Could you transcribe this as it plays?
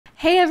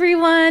Hey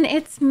everyone,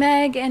 it's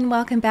Meg and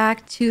welcome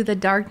back to The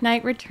Dark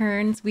Knight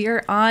Returns. We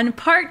are on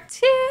part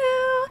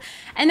 2.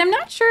 And I'm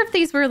not sure if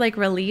these were like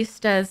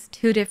released as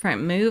two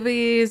different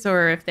movies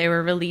or if they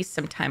were released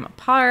sometime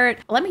apart.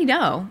 Let me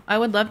know. I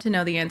would love to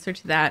know the answer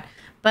to that.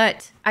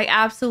 But I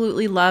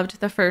absolutely loved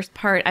the first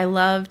part. I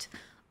loved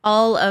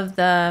all of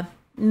the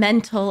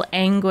mental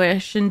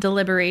anguish and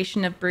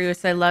deliberation of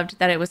Bruce. I loved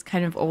that it was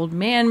kind of old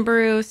man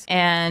Bruce,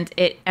 and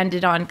it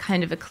ended on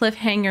kind of a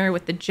cliffhanger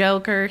with the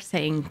Joker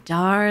saying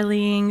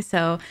darling.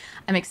 So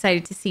I'm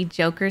excited to see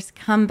Joker's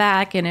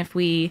comeback, and if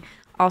we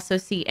also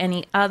see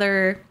any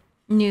other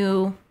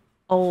new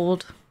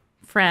old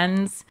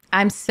friends.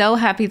 I'm so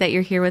happy that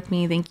you're here with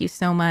me. Thank you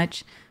so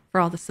much for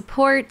all the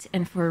support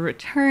and for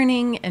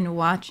returning and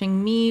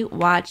watching me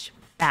watch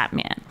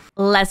Batman.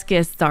 Let's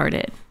get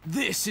started.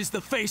 This is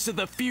the face of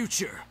the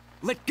future.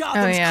 Let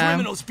Gotham's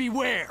criminals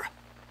beware.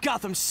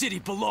 Gotham City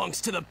belongs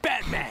to the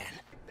Batman.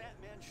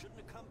 Batman shouldn't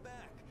have come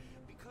back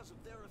because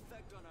of their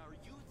effect on our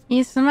youth.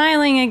 He's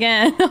smiling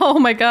again. Oh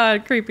my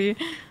God, creepy.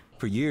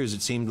 For years,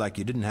 it seemed like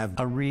you didn't have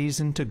a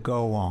reason to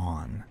go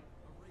on.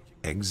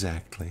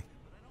 Exactly.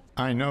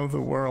 I know the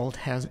world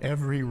has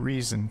every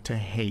reason to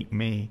hate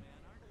me.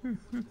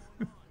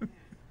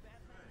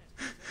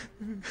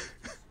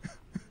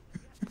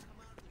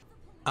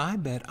 I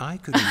bet I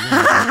could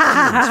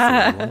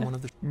have won one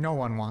of the... No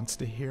one wants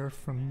to hear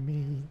from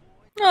me.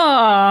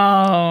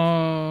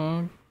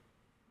 Oh,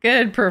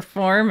 good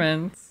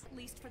performance. At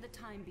least for the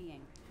time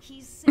being.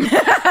 He's He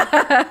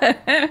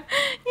hasn't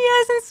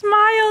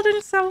smiled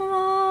in so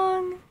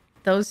long.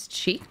 Those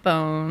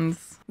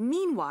cheekbones.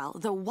 Meanwhile,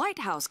 the White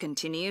House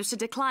continues to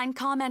decline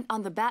comment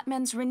on the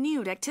Batman's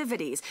renewed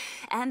activities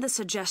and the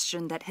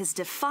suggestion that his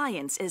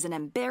defiance is an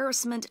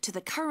embarrassment to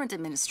the current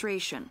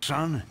administration.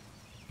 Son,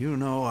 you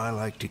know I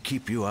like to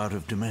keep you out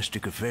of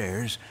domestic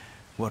affairs,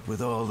 what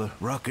with all the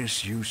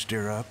ruckus you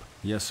stir up.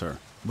 Yes, sir.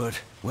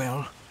 But,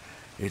 well,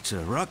 it's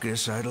a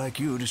ruckus I'd like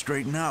you to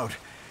straighten out,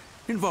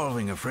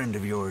 involving a friend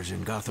of yours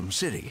in Gotham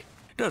City.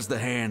 Does the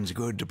hands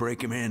good to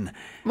break him in.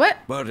 What?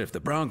 But if the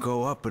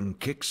Bronco up and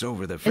kicks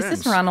over the fence...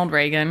 Is this Ronald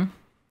Reagan?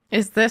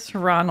 Is this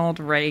Ronald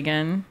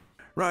Reagan?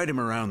 Ride him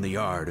around the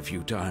yard a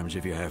few times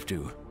if you have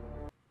to.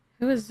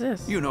 Who is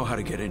this? You know how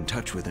to get in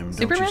touch with him,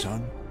 Superman? don't you,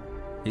 son?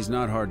 He's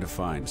not hard to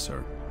find,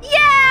 sir.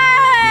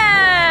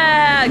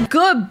 Yeah!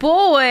 Good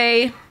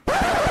boy.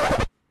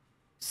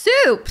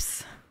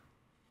 Soups.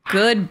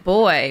 Good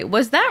boy.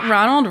 Was that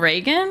Ronald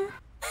Reagan?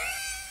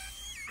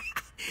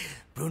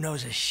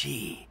 Bruno's a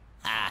she.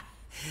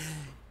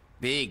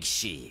 Big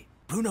she.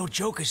 Bruno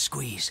Joker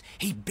squeeze.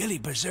 He Billy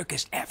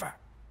Berserkest ever.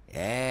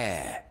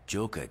 Yeah,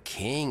 Joker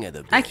king of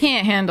the... I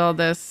can't handle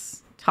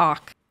this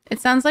talk. It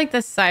sounds like the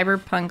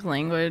cyberpunk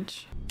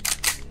language.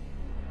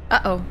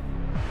 Uh-oh.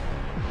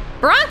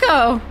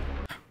 Bronco!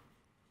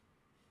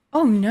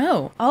 Oh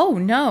no. Oh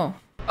no.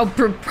 Oh,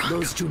 Bronco.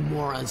 Those two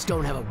morons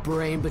don't have a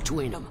brain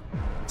between them.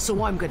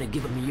 So I'm gonna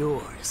give them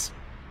yours.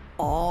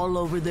 All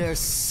over their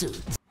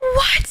suits.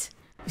 What?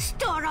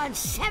 Store on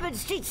 7th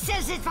Street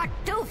says it's for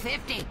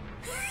 $2.50.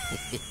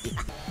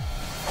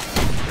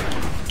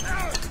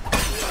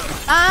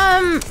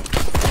 I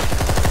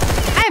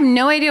have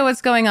no idea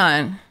what's going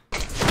on.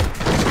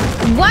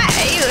 What?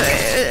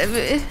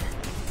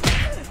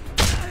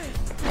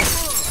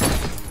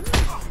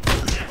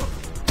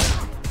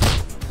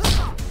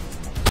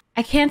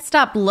 I can't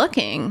stop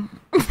looking.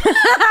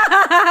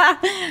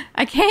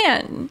 I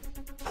can't.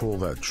 Pull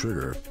that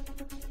trigger,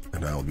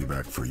 and I'll be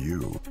back for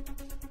you.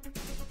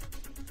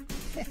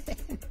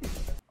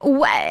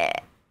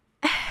 What?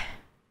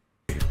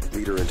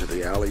 Lead her into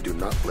the alley. Do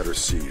not let her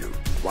see you.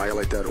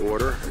 Violate that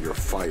order, and you're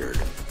fired.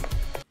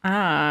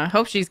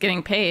 Hope she's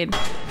getting paid.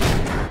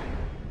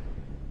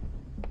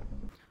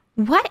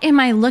 What am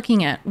I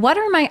looking at? What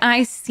are my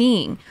eyes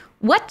seeing?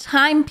 What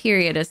time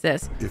period is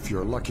this? If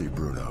you're lucky,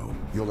 Bruno,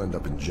 you'll end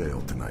up in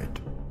jail tonight.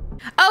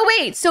 Oh,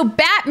 wait. So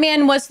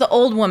Batman was the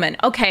old woman.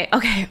 Okay.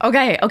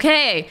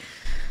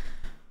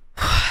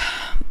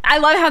 I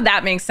love how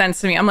that makes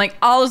sense to me. I'm like,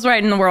 all is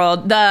right in the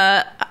world.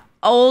 The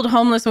old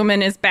homeless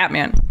woman is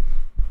Batman.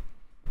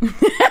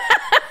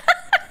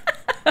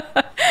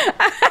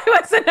 I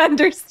wasn't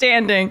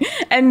understanding,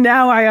 and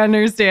now I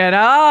understand.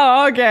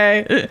 Oh,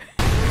 okay.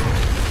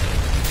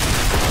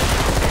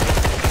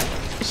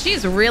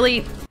 She's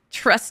really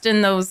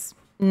trusting those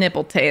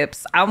nipple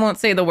tapes. I won't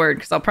say the word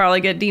because I'll probably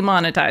get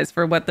demonetized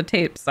for what the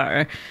tapes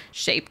are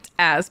shaped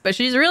as, but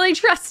she's really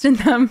trusting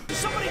them.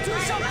 Somebody do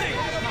something!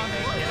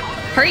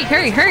 Hurry.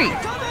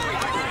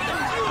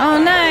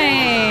 Oh,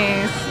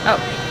 nice. Oh.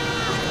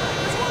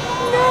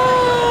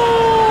 No!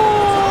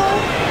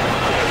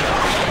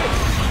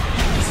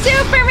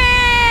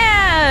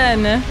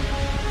 Superman!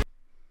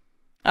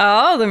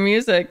 Oh, the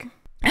music.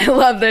 I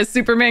love this.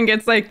 Superman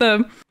gets like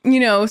the,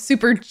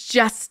 super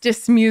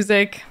justice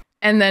music.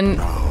 And then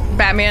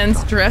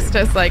Batman's dressed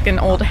as like an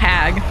old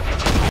hag.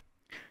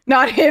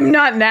 Not him,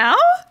 not now?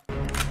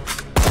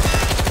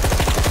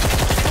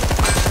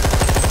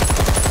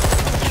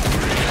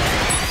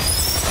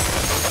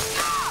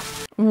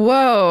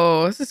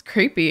 Whoa, this is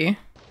creepy.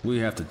 We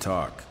have to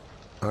talk.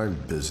 I'm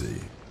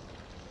busy.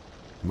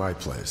 My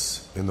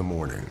place, in the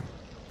morning.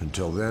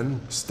 Until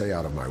then, stay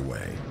out of my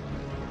way.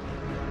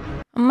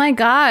 Oh my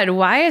god,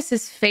 why is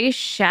his face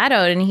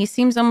shadowed and he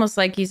seems almost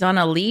like he's on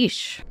a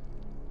leash?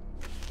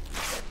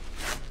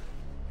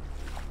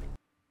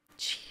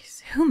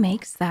 Jeez, who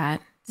makes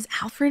that? Does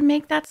Alfred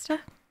make that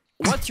stuff?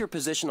 What's your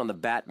position on the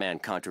Batman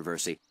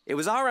controversy? It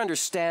was our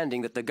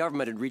understanding that the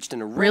government had reached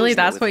an arrangement really,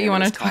 that's with what you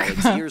want to talk talk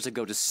about years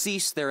ago to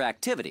cease their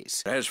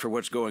activities. As for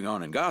what's going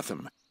on in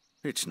Gotham,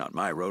 it's not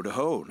my row to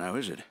hoe, now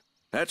is it?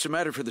 That's a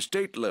matter for the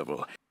state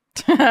level.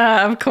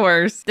 Of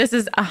course. This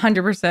is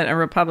 100% a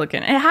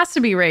Republican. It has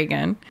to be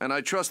Reagan. And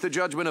I trust the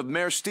judgment of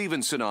Mayor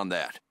Stevenson on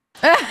that.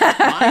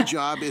 My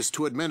job is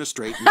to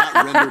administrate, not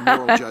render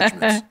moral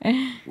judgments.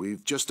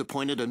 We've just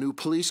appointed a new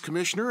police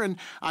commissioner, and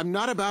I'm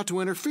not about to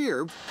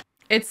interfere.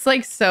 It's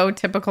like so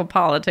typical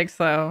politics,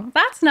 though.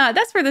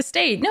 That's for the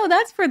state. No,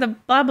 that's for the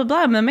blah, blah,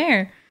 blah, the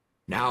mayor.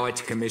 Now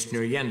it's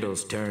Commissioner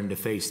Yendel's turn to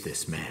face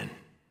this man.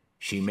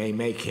 She may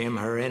make him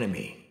her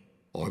enemy,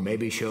 or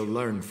maybe she'll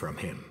learn from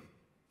him.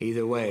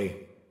 Either way,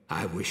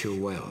 I wish her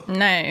well.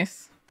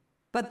 Nice.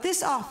 But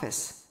this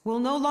office will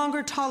no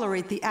longer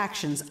tolerate the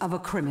actions of a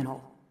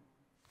criminal.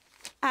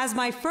 As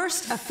my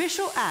first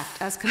official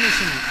act as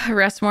commissioner...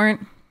 Arrest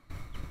warrant?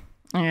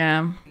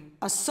 Yeah.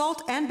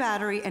 Assault and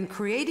battery and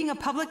creating a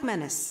public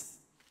menace.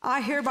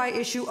 I hereby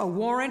issue a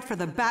warrant for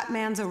the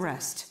Batman's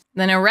arrest.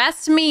 Then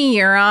arrest me,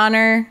 Your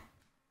Honor.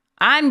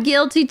 I'm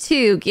guilty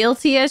too.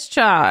 Guilty as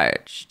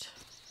charged.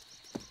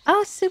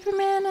 Oh,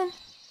 Superman and...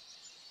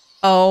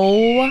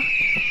 Oh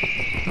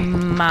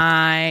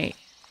my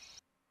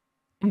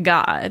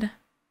God.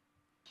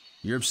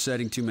 You're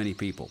upsetting too many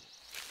people.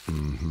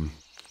 Mm-hmm.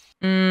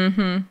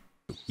 Mm-hmm.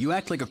 You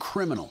act like a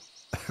criminal.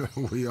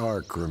 We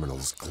are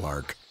criminals,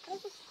 Clark.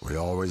 We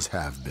always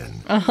have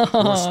been. Oh.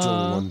 You're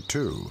still one,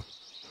 too.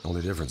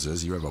 Only difference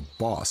is you have a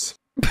boss.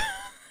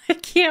 I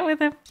can't with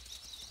him.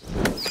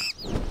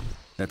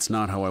 That's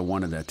not how I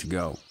wanted that to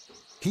go.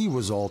 He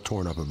was all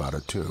torn up about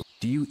it, too.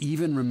 Do you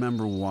even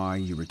remember why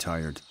you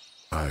retired?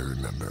 I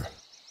remember.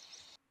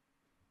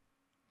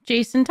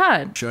 Jason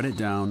Todd. Shut it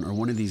down, or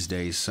one of these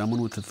days,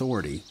 someone with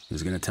authority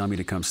is going to tell me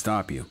to come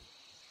stop you.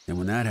 And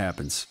when that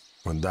happens...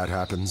 When that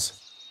happens,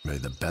 may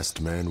the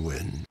best man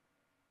win.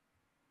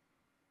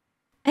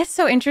 It's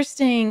so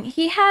interesting.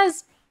 He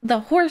has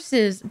the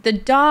horses, the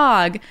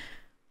dog.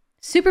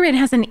 Superman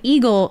has an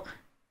eagle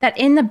that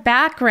in the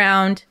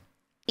background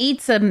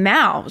eats a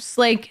mouse.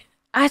 Like,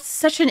 that's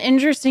such an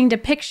interesting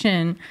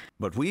depiction.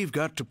 But we've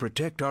got to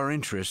protect our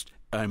interest.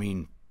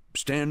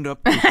 Stand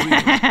up for freedom.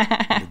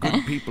 The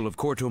good people of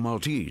Corto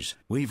Maltese.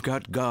 We've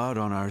got God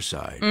on our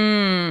side.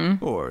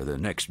 Or the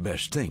next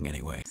best thing,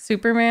 anyway.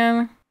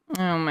 Superman?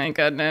 Oh my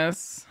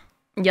goodness.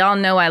 Y'all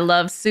know I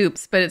love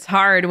Supes, but it's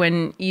hard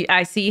when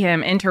I see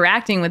him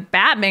interacting with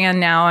Batman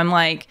now. I'm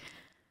like,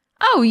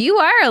 oh, you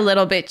are a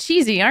little bit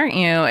cheesy, aren't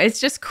you? It's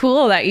just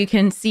cool that you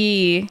can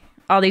see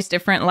all these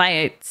different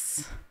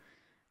lights.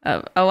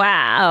 Oh,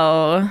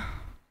 wow.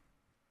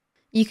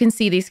 You can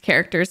see these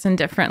characters in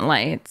different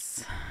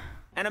lights.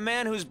 And a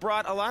man who's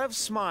brought a lot of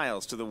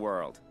smiles to the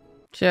world.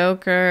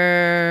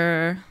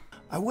 Joker.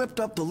 I whipped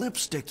up the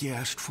lipstick you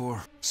asked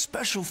for.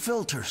 Special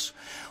filters.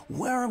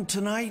 Wear them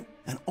tonight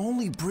and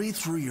only breathe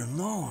through your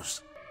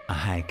nose.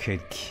 I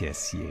could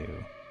kiss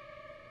you.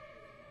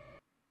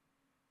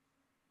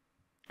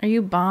 Are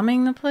you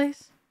bombing the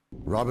place?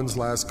 Robin's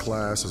last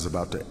class is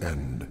about to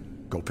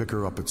end. Go pick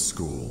her up at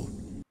school.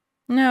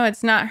 No,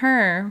 it's not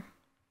her.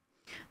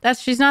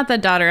 She's not the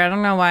daughter. I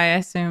don't know why I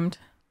assumed.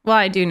 Well,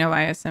 I do know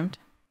why I assumed.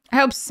 I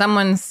hope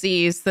someone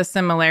sees the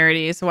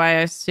similarities, why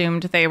I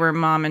assumed they were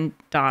mom and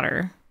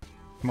daughter.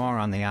 More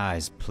on the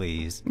eyes,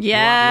 please.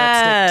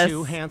 Yes. You want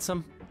lipstick too,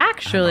 handsome?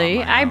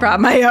 Actually, I brought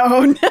my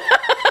own.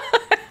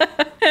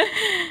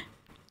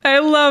 I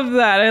love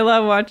that. I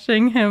love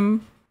watching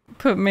him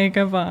put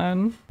makeup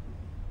on.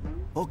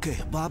 Okay,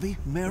 Bobby,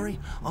 Mary,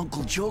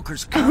 Uncle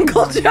Joker's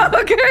Uncle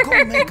Joker.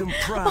 Go make him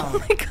proud. Oh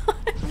my God.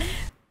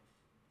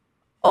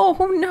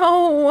 Oh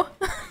no.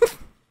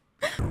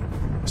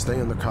 Stay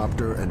in the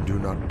copter and do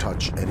not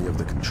touch any of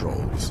the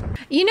controls.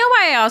 You know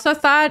why I also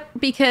thought?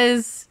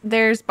 Because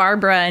there's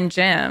Barbara and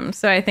Jim.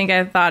 So I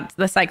thought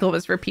the cycle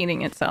was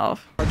repeating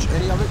itself. Touch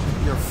any of it,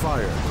 you're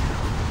fired.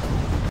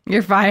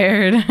 You're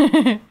fired.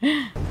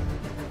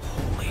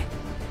 Holy.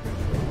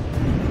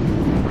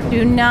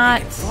 Do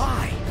not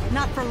fly.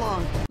 Not for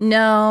long.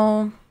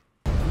 No.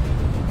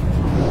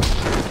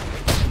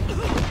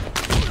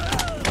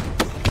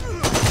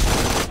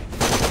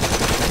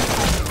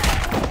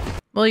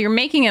 Well, you're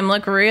making him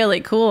look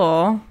really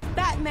cool.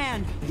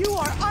 Batman, you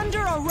are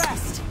under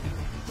arrest.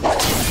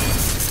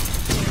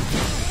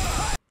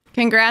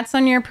 Congrats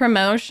on your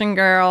promotion,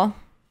 girl.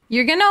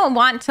 You're gonna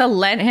want to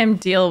let him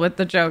deal with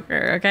the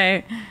Joker,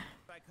 okay?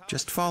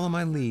 Just follow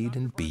my lead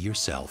and be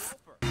yourself.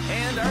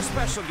 And our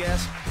special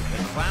guest,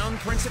 the Clown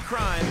Prince of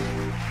Crime,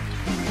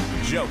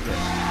 Joker.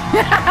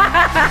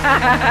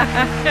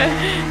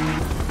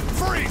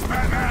 Freeze,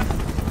 Batman!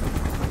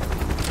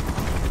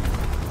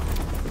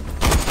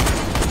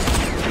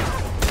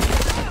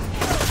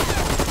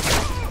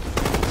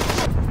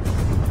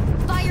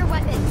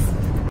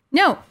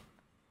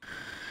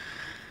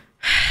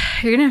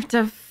 You're gonna have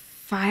to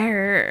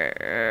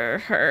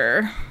fire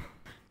her.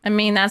 I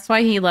mean, that's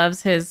why he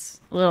loves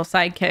his little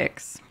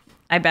sidekicks,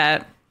 I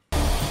bet.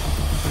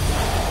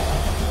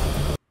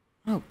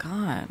 Oh,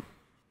 God.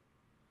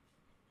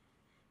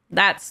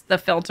 That's the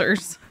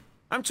filters.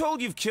 I'm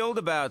told you've killed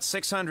about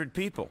 600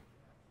 people.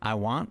 I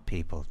want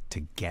people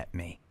to get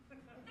me.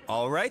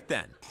 All right,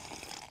 then.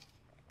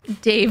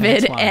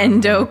 David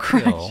Endo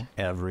Crush. Kill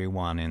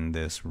everyone in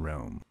this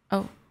room.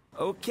 Oh.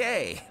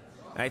 Okay.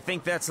 I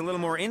think that's a little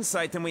more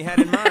insight than we had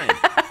in mind.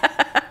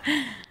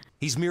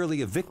 He's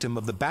merely a victim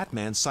of the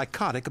Batman's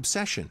psychotic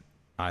obsession.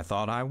 I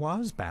thought I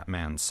was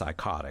Batman's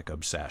psychotic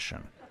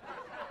obsession.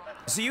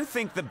 So you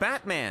think the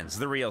Batman's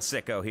the real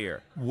sicko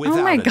here?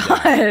 Without a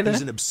doubt.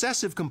 He's an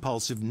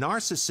obsessive-compulsive,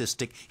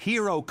 narcissistic,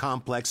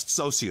 hero-complexed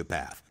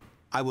sociopath.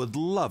 I would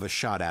love a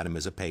shot at him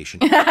as a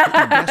patient. But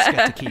you guests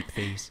get to keep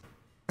these.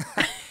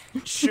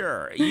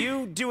 Sure,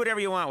 you do whatever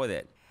you want with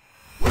it.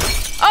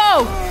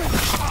 Oh!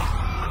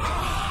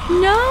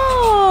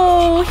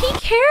 No! He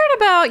cared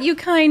about you,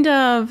 kind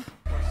of.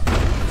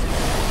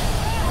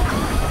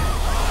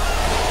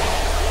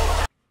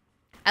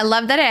 I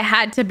love that it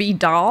had to be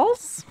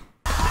dolls.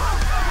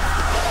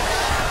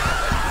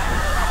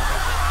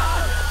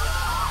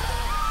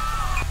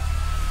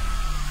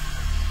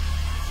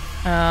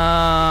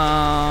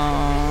 Oh.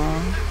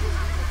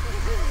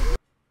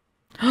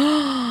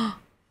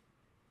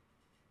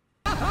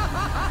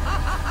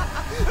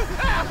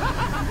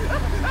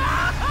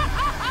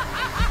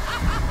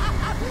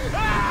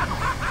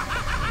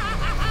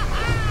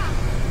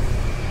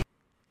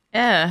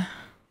 Yeah.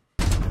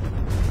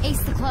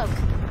 Ace the cloak.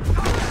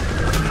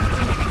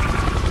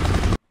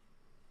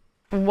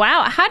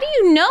 Wow, how do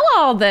you know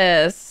all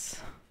this?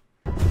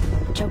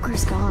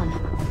 Joker's gone.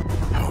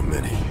 How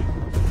many?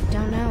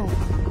 Don't know.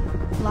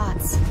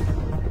 Lots.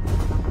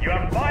 You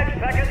have 5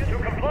 seconds to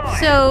comply.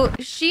 So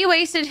she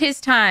wasted his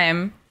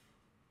time.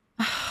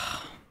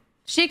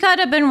 She could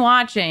have been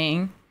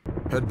watching.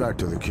 Head back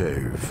to the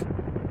cave.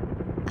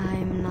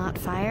 I'm not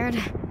fired.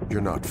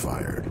 You're not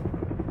fired.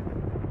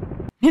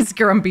 His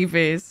grumpy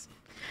face.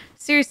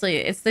 Seriously,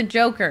 it's the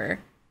Joker.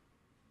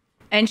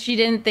 And she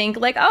didn't think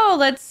like, oh,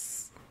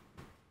 let's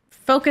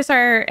focus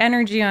our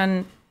energy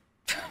on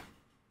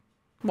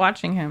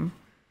watching him.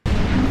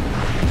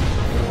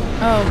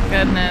 Oh,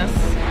 goodness.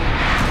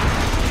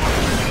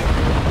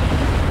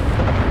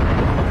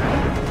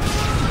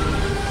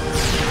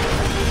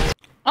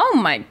 Oh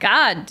my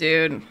God,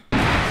 dude.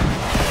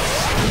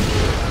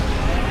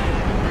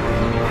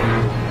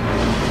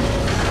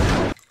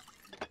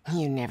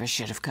 You never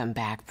should have come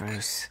back,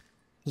 Bruce.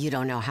 You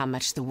don't know how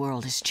much the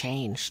world has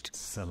changed.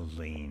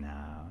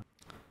 Selina.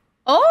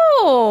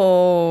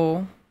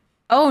 Oh.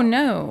 Oh,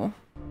 no.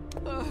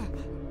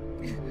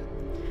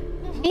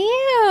 Ew.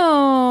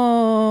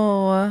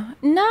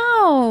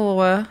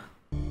 No.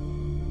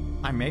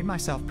 I made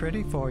myself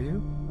pretty for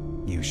you.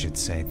 You should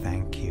say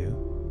thank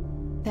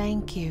you.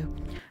 Thank you.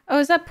 Oh,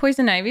 is that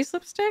Poison Ivy's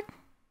lipstick?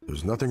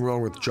 There's nothing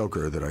wrong with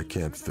Joker that I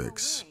can't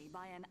fix.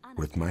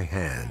 With my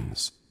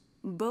hands.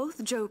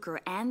 Both Joker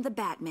and the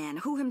Batman,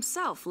 who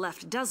himself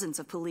left dozens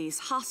of police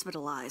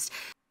hospitalized.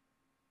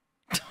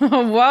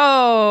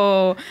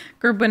 Whoa.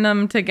 Grouping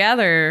them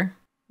together.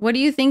 What do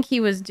you think he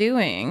was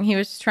doing? He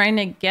was trying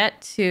to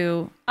get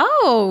to...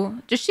 Oh,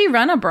 does she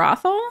run a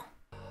brothel?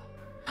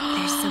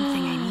 There's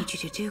something I need you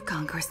to do,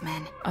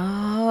 Congressman.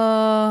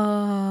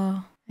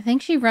 Oh. I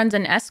think she runs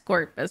an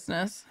escort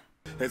business.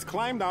 Has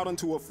climbed out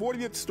onto a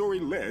 40th-story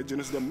ledge and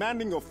is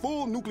demanding a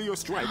full nuclear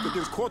strike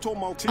against Corto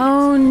Maltese.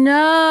 Oh,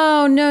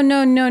 no. No,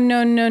 no, no,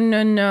 no, no,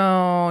 no,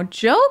 no.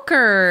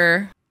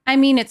 Joker. I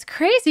mean, it's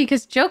crazy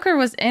because Joker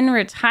was in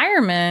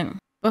retirement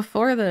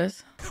before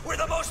this. We're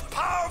the most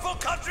powerful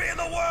country in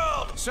the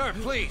world! Sir,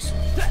 please.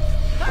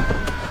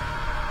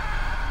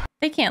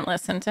 They can't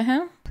listen to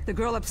him. The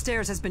girl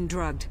upstairs has been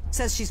drugged.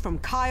 Says she's from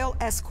Kyle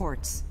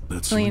Escorts.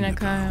 That's Selina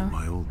Kyle.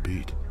 My old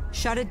beat.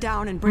 Shut it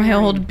down and bring My her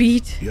old in.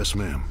 beat. Yes,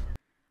 ma'am.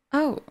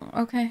 Oh,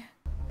 okay.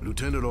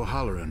 Lieutenant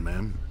O'Halloran,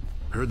 ma'am.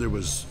 Heard there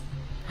was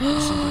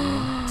something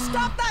wrong.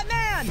 Stop that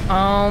man!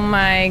 Oh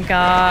my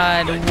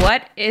God.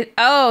 What is...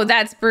 Oh,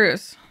 that's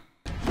Bruce.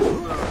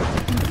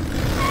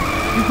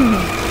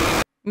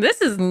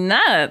 This is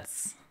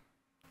nuts.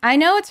 I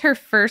know it's her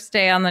first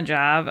day on the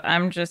job.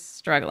 I'm just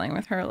struggling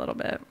with her a little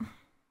bit.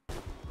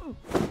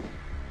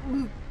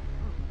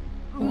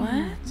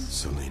 What?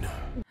 Selina.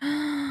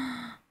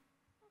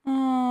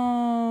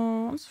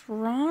 Oh, what's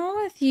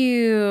wrong with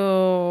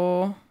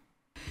you?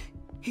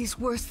 He's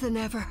worse than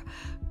ever.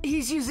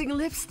 He's using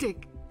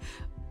lipstick.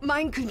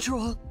 Mind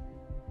control.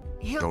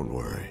 Don't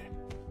worry.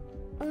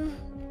 On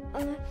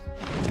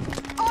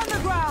the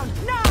ground,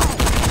 now!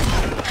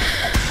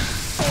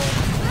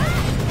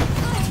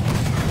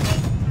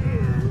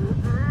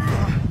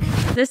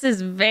 This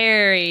is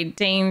very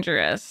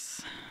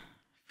dangerous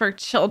for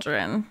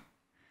children,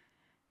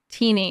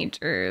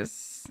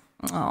 teenagers.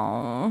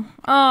 Oh,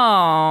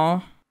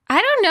 oh.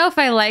 I don't know if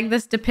I like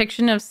this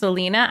depiction of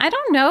Selina. I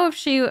don't know if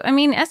she, I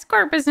mean,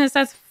 escort business,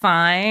 that's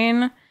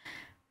fine.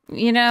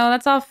 you know,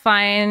 that's all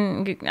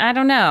fine. I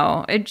don't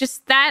know. It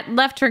just, that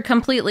left her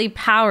completely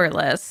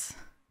powerless.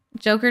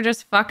 Joker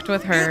just fucked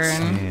with her.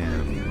 And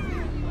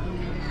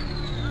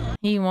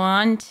he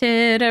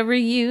wanted a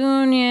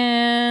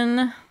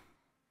reunion.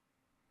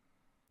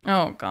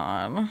 Oh,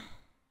 God.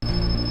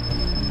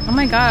 Oh,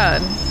 my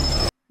God.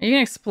 Are you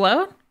gonna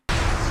explode?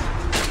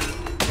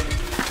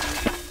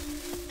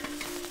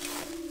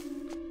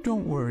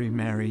 Don't worry,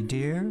 Mary,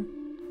 dear.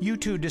 You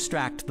two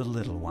distract the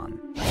little one.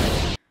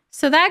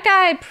 So that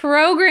guy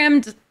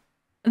programmed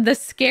the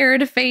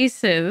scared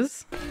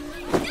faces.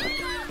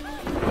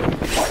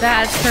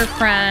 That's her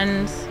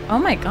friend. Oh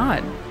my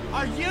God.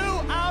 Are you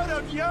out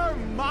of your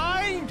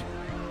mind?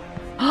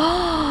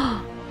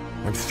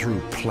 I'm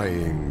through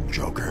playing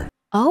Joker.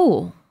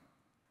 Oh.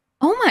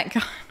 Oh my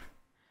God.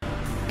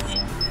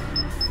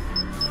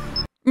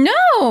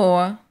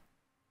 No.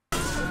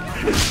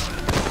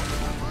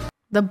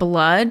 The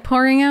blood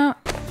pouring out.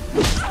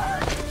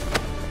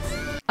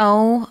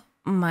 Oh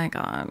my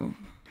God.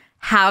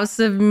 House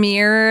of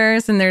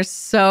Mirrors, and there's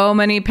so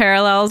many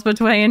parallels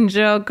between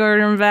Joker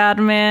and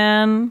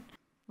Batman.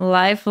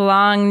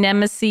 Lifelong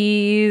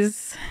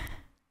nemesis.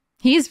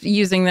 He's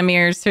using the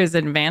mirrors to his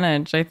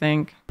advantage, I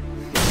think.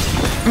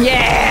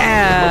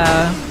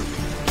 Yeah!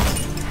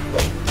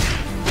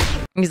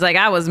 He's like,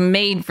 I was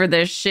made for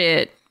this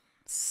shit.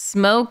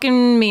 Smoke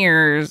and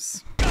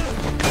mirrors.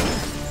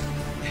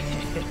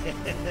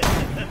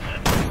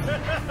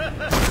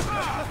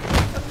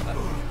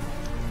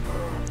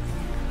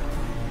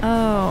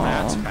 Oh.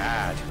 That's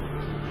bad.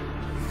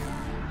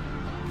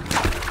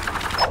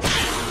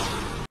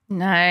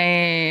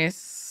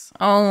 Nice.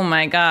 Oh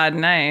my God,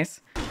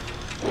 nice.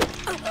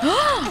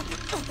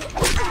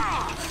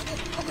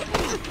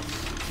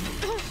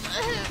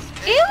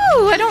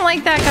 Ew, I don't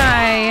like that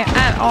guy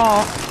at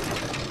all.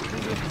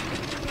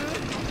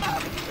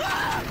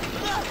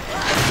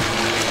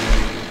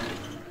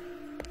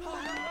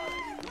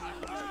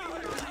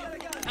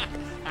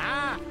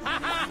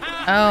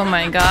 Oh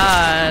my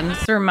God,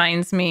 this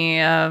reminds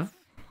me of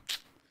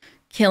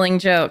Killing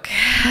Joke.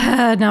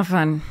 Not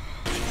fun.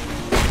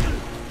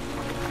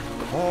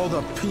 All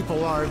the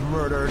people I've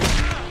murdered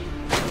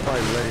by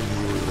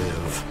letting you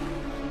live.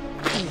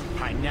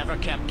 I never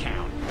kept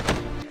count.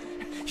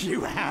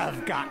 You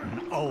have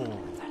gotten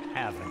old,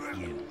 haven't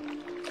you?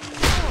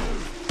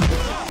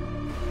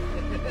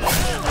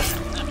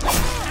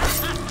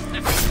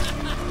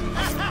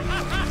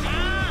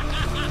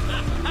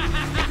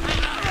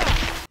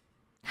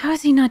 How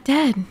is he not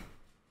dead?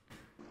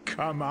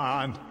 Come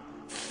on,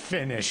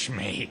 finish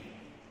me.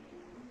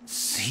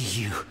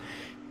 See you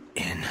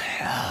in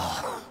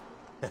hell.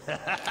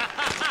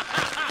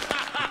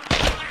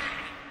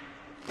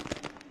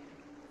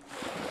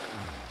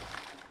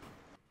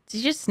 Did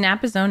he just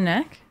snap his own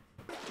neck?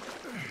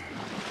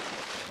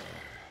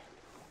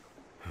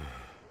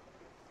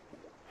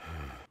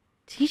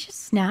 Did he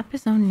just snap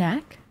his own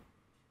neck?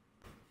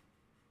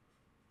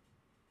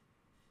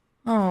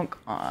 Oh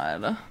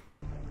God.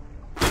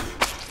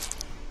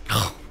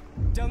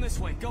 Down this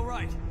way, go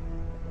right.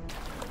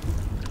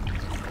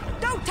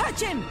 Don't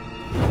touch him!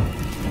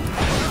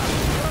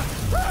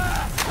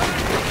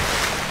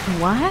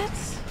 What?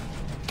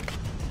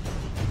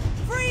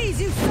 Freeze,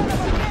 you son of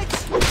a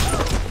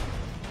bitch!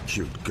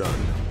 Cute gun.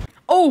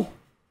 Oh!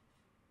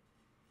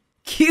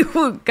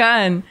 Cute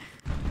gun.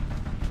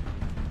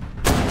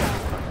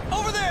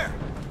 Over there!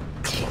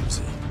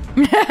 Clumsy.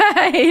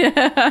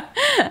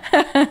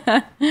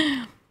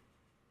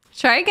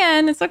 Try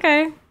again, it's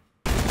okay.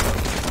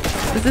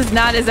 This is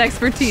not his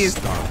expertise.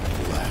 Stop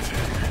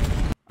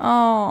laughing.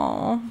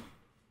 Oh.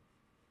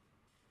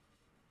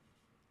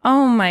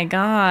 Oh my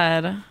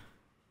God.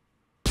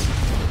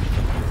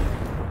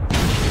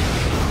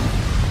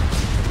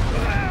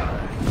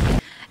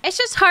 It's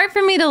just hard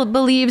for me to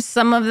believe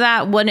some of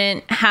that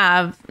wouldn't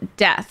have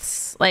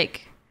deaths,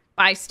 like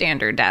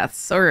bystander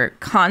deaths or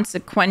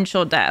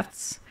consequential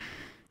deaths.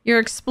 You're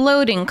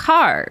exploding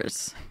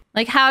cars.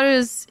 Like, how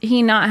does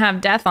he not have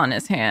death on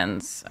his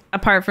hands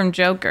apart from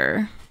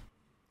Joker?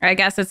 I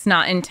guess it's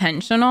not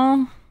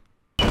intentional.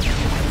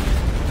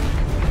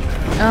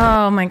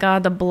 Oh my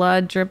God, the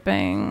blood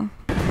dripping.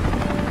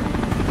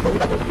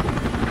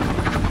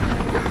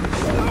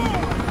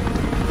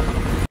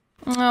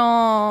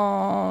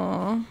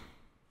 Oh.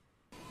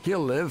 He'll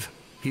live.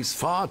 He's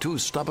far too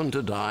stubborn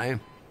to die.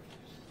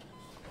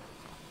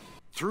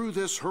 Through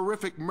this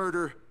horrific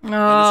murder and his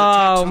Oh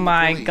attacks on the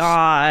my police,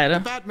 God. the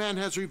Batman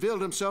has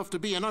revealed himself to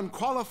be an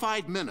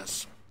unqualified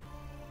menace.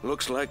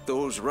 Looks like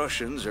those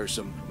Russians are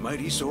some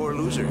mighty sore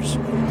losers.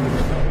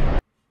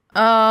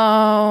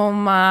 Oh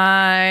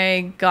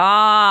my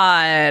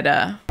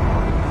God.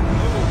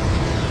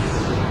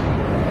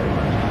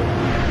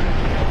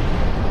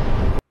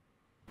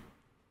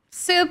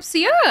 Soups,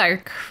 you are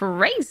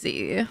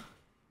crazy.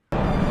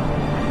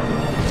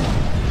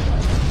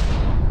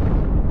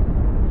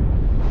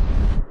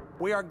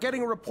 We are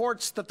getting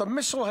reports that the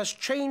missile has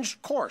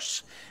changed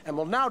course and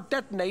will now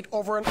detonate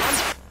over an...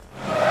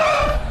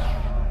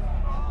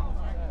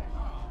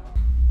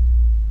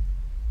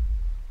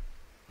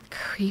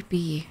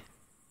 creepy.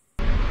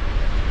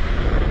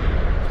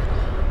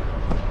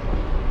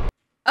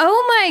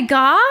 Oh my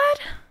god!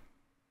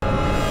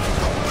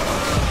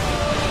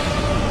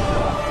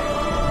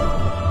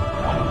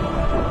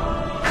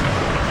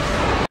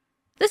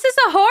 This is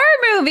a horror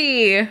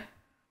movie!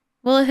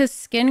 Will his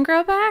skin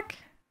grow back?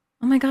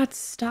 Oh my god,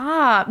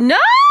 stop. No!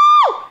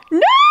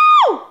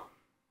 No!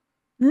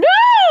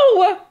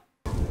 No!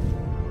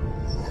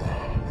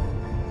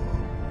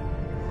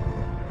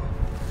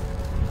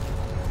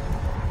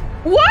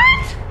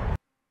 What?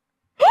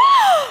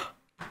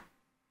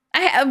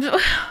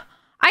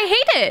 I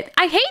hate it.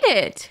 I hate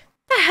it.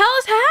 What the hell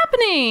is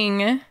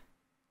happening?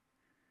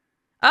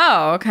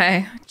 Oh,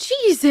 okay.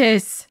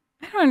 Jesus.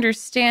 I don't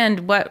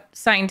understand what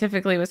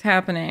scientifically was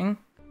happening.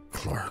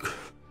 Clark,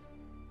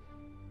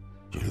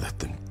 you let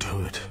them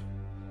do it.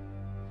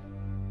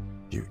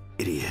 You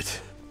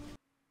idiot.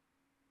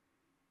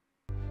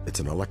 It's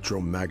an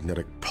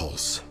electromagnetic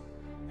pulse,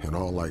 in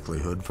all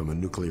likelihood from a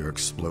nuclear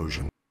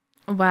explosion.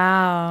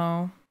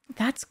 Wow.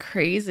 That's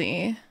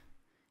crazy.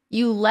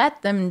 You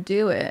let them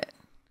do it.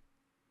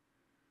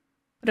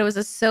 But it was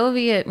a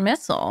Soviet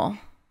missile.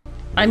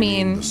 I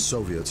mean... The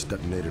Soviets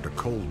detonated a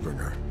cold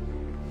bringer.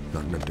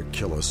 Not meant to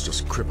kill us,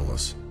 just cripple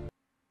us.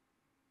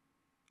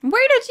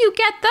 Where did you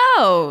get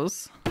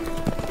those?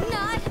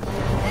 Not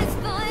as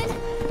fun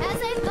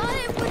as I thought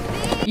it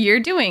would be. You're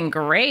doing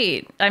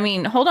great. I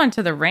mean, hold on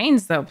to the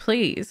reins though,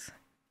 please.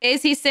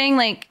 Is he saying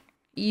like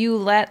you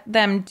let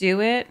them do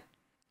it?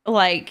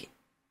 Like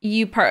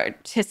you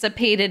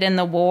participated in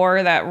the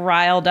war that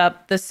riled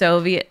up the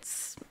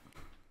Soviets?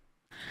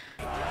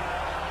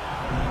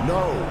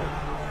 No.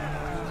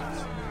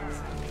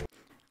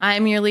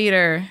 I'm your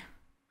leader.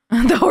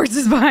 The horse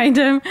is behind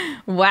him.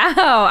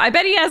 Wow. I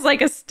bet he has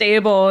like a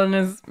stable in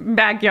his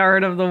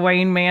backyard of the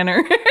Wayne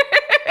Manor.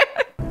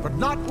 But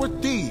not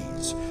with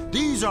these.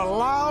 These are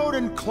loud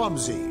and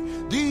clumsy.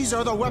 These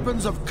are the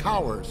weapons of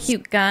cowards.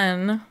 Cute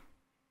gun.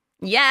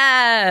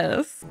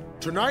 Yes.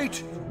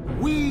 Tonight,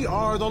 we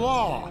are the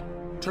law.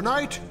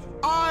 Tonight,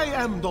 I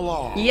am the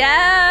law.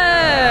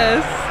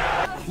 Yes.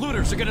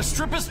 Looters are gonna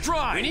strip us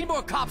dry. We need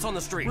more cops on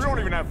the street. We don't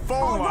even have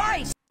phone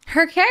lines.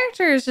 Her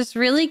character is just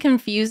really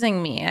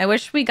confusing me. I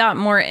wish we got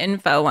more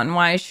info on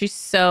why she's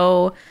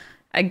so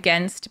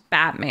against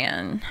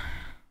Batman.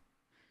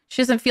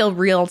 She doesn't feel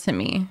real to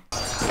me.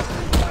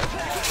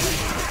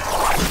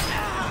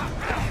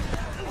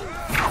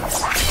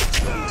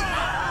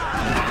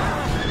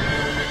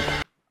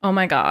 Oh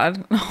my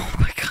god. Oh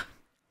my god.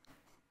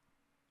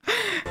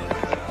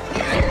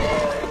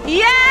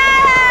 Yes!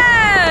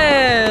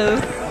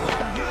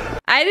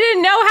 I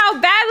didn't know how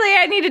badly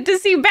I needed to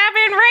see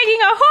Batman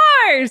riding a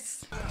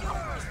horse!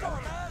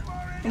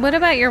 What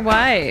about your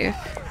wife?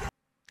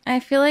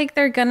 I feel like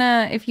they're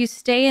gonna, if you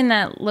stay in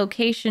that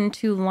location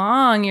too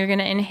long, you're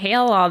gonna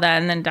inhale all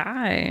that and then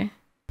die.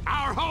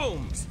 Our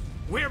homes!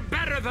 We're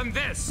better than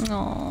this!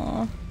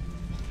 Aww.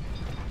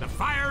 The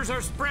fires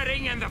are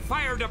spreading and the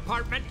fire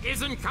department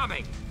isn't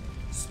coming.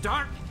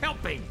 Start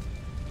helping.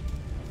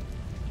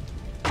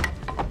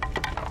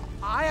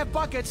 I have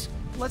buckets.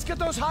 Let's get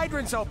those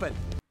hydrants open.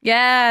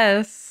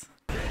 Yes.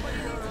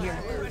 Here,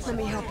 let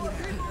me help you.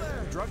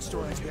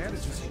 Drugstore has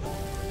bandages.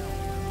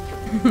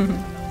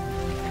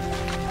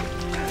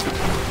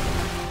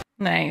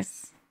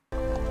 Nice.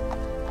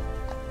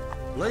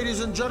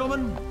 Ladies and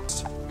gentlemen,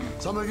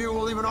 some of you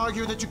will even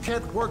argue that you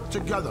can't work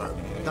together.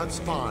 That's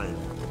fine.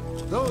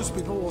 Those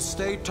people will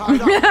stay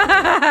tied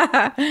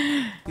up.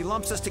 He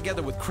lumps us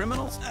together with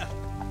criminals?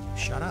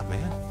 Shut up,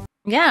 man.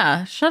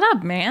 Yeah, shut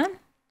up, man.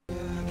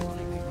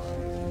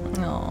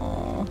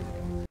 Oh,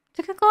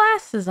 took her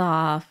glasses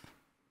off.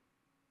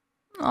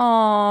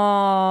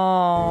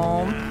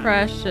 Oh,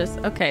 precious.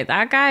 Okay,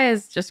 that guy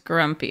is just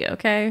grumpy,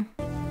 okay?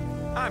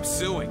 I'm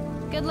suing.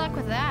 Good luck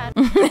with that.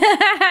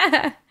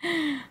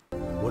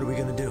 What are we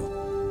gonna do?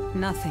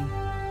 Nothing.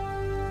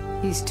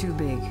 He's too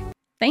big.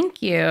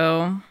 Thank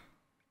you.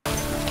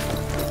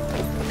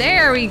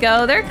 There we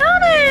go. They're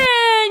coming!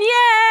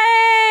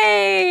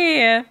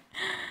 Yay!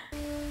 The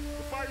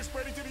fire's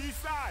spreading to the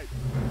east side.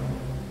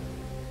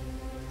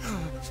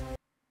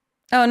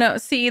 Oh no,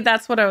 see,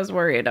 that's what I was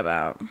worried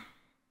about.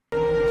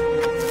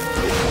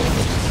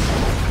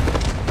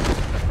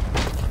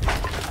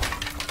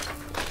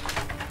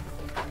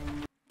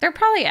 They're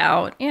probably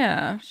out.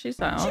 Yeah, she's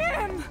out.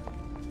 Jim!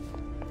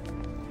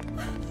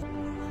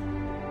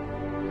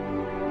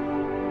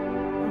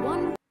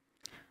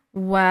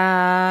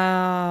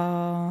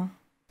 Wow.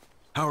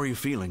 How are you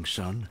feeling,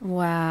 son?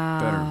 Wow.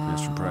 Better,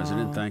 Mr.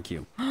 President. Thank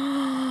you.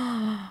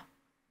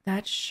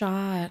 That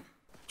shot.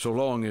 So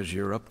long as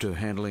you're up to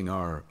handling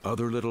our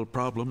other little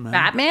problem now.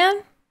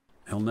 Batman?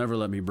 He'll never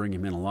let me bring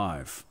him in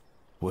alive.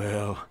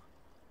 Well,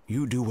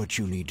 you do what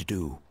you need to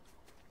do.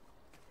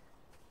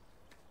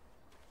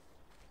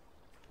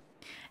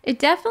 It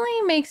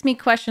definitely makes me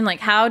question, like,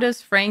 how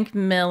does Frank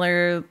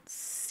Miller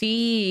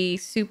see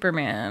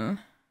Superman?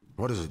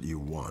 What is it you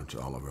want,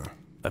 Oliver?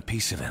 A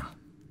piece of him.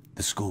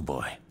 The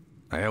schoolboy.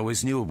 I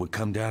always knew it would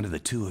come down to the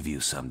two of you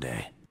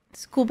someday.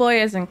 Schoolboy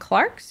as in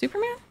Clark?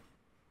 Superman?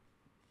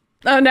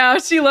 Oh, no,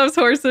 she loves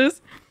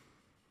horses.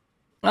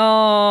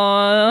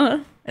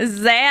 Oh,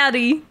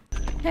 Zaddy.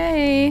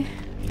 Hey.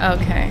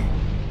 Okay.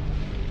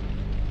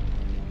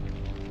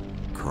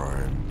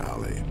 Crime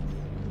Alley.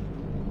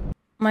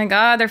 My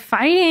God, they're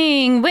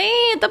fighting.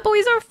 Wait, the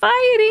boys are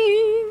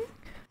fighting.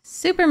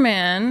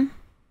 Superman,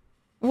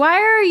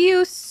 why are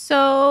you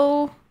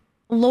so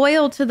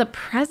loyal to the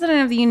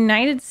President of the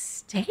United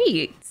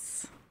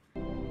States?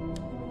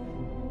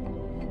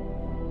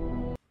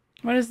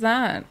 What is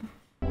that?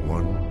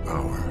 1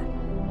 hour.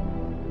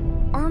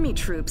 Army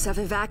troops have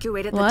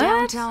evacuated the What?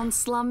 downtown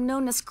slum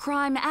known as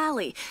Crime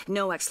Alley.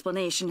 No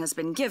explanation has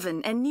been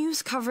given, and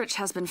news coverage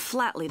has been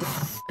flatly...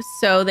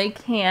 So they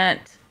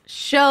can't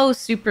show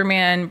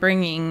Superman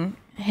bringing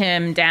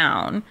him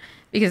down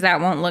because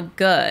that won't look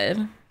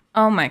good.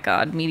 Oh my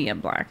God, media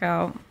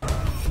blackout.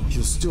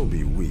 He'll still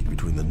be weak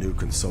between the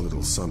nuke and so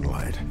little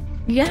sunlight.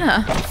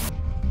 Yeah.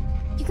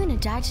 You gonna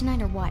die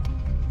tonight or what?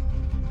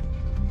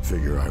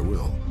 Figure I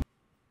will.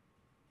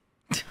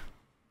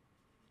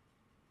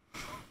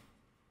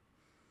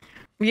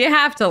 You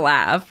have to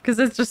laugh because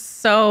it's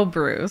just so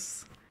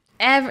Bruce.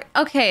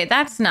 Okay,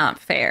 that's not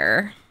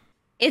fair.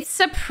 It's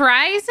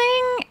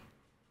surprising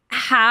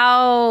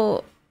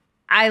how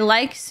I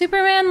like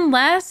Superman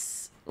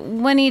less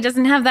when he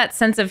doesn't have that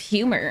sense of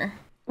humor.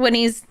 When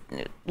he's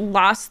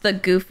lost the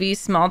goofy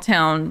small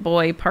town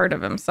boy part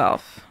of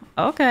himself.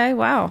 Okay,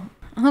 wow.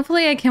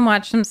 Hopefully I can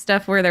watch some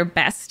stuff where they're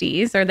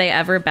besties. Are they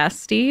ever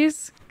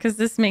besties? Because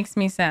this makes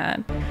me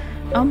sad.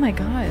 Oh my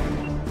God.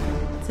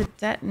 It's a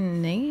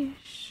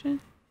detonation.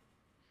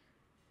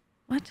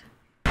 What?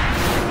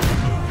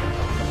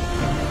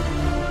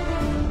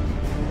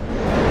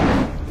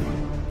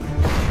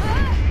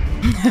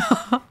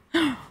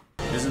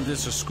 Isn't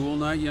this a school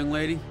night, young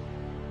lady?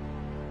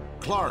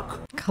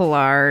 Clark.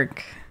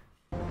 Clark.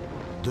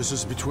 This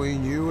is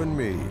between you and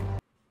me.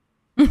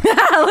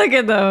 Look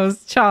at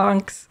those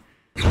chunks.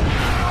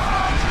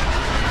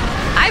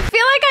 I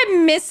feel like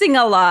I'm missing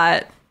a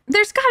lot.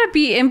 There's got to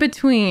be in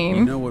between.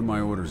 You know what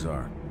my orders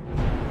are.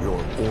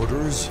 Your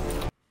orders?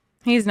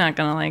 He's not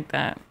gonna like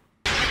that.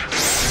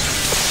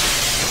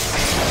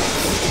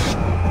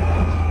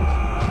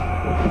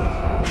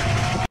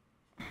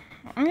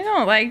 I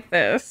don't like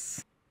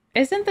this.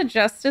 Isn't the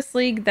Justice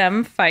League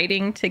them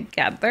fighting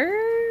together?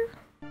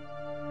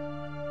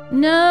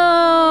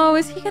 No,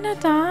 is he gonna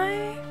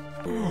die?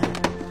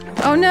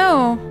 Oh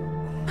no.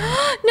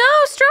 No,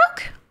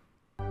 stroke!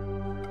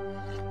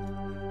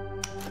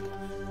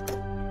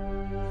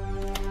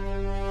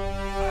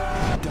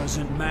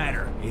 Doesn't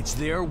matter. It's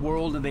their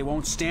world and they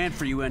won't stand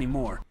for you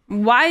anymore.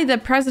 Why the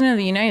President of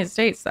the United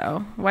States,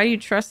 though? Why do you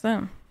trust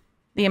them?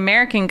 The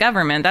American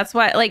government. That's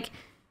why, like,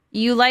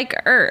 you like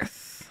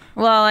Earth.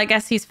 Well, I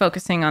guess he's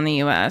focusing on the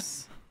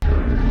U.S.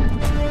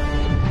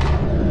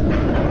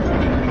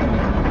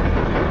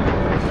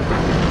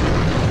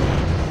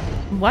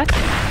 What?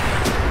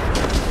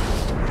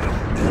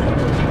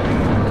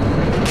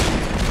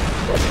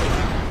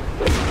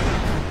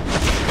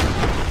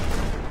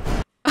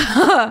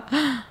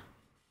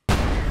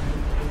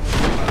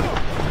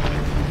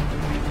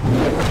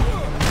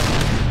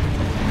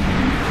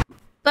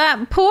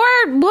 That poor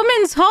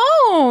woman's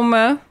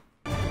home.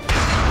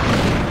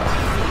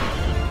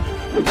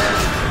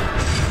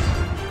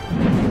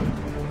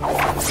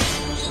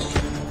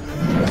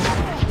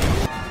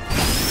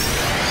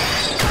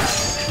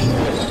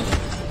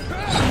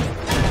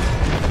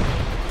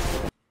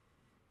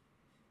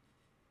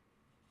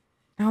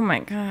 Oh my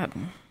God.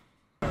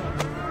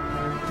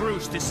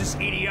 Bruce, this is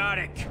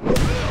idiotic.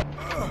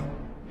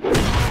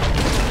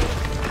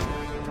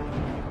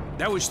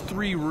 That was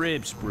 3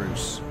 ribs,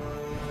 Bruce.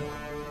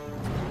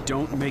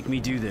 Don't make me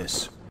do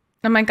this.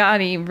 Oh my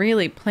God, he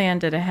really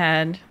planned it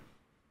ahead.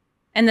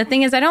 And the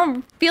thing is, I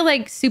don't feel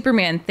like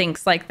Superman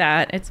thinks like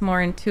that. It's more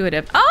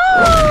intuitive.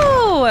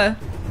 Oh!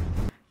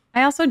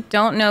 I also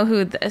don't know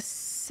who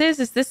this is.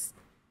 Is this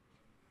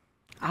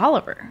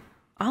Oliver?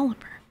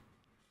 Oliver.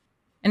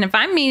 And if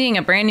I'm meeting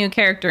a brand new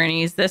character and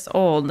he's this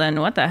old, then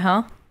what the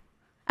hell?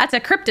 That's a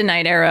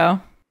kryptonite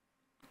arrow.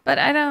 But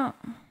I don't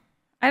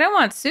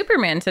want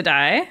Superman to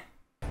die.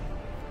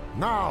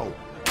 Now.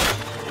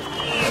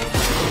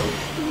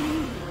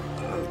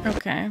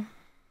 Okay.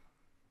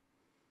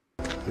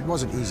 It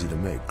wasn't easy to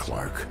make,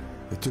 Clark.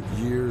 It took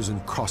years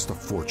and cost a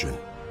fortune.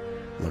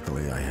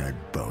 Luckily, I had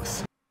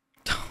both.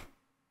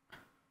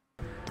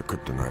 The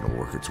kryptonite will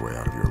work its way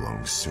out of your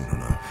lungs soon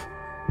enough.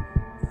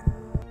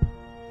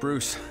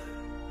 Bruce,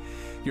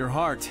 your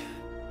heart.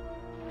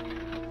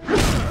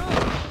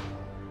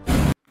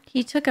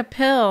 He took a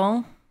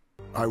pill.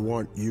 I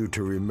want you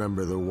to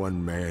remember the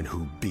one man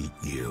who beat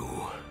you.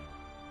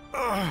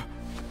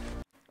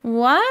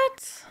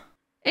 What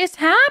is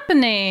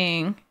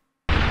happening?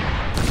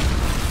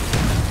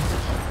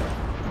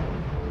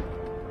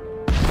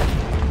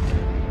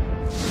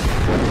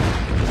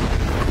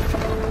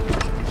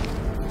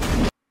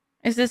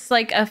 Is this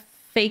like a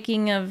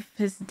faking of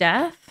his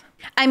death?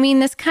 I mean,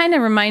 this kind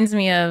of reminds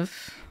me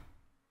of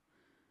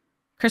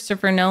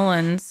Christopher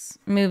Nolan's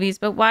movies,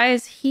 but why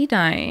is he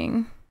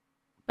dying?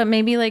 But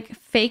maybe like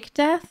fake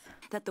death?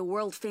 That the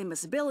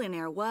world-famous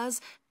billionaire was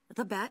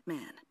the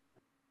Batman.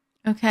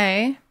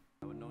 Okay.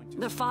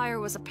 The fire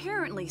was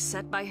apparently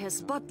set by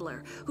his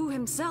butler, who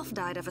himself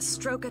died of a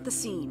stroke at the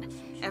scene.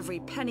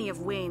 Every penny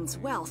of Wayne's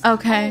wealth,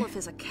 okay. all of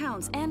his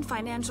accounts and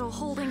financial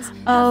holdings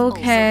have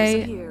okay. also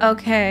disappeared.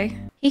 Okay.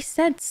 He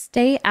said,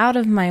 "Stay out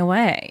of my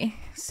way."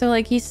 So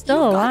like he's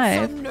still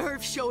alive. Got some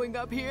nerve showing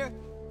up here.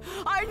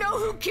 I know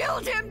who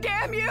killed him,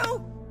 damn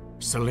you!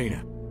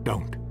 Selina,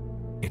 don't.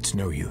 It's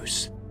no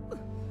use.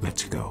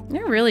 Let's go.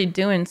 They're really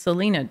doing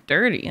Selina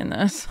dirty in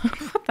this.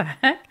 What the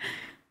heck?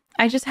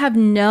 I just have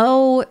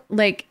no,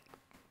 like,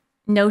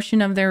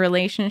 notion of their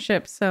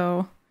relationship,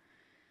 so...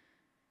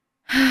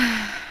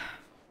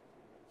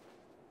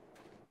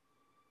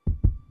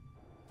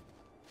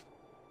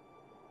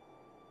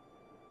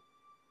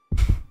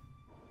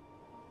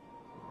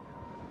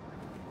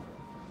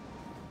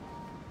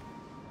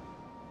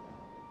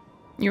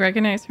 You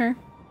recognize her?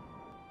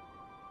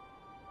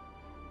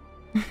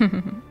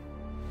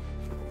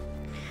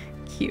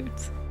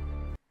 Cute.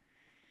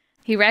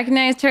 He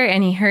recognized her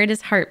and he heard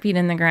his heartbeat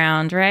in the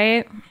ground,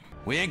 right?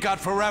 We ain't got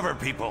forever,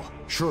 people.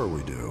 Sure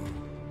we do.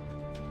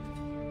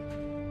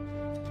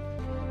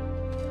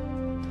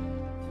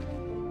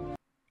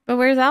 But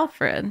where's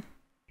Alfred?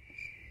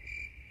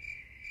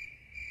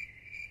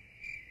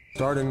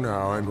 Starting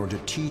now, I'm going to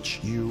teach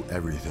you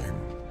everything.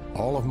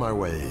 All of my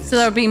ways. So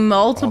there'll be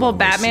multiple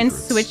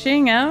Batmans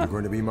switching out? You're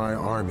going to be my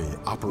army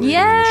operating in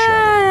the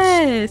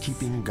shadows,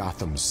 keeping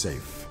Gotham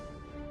safe.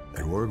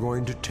 And we're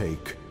going to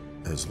take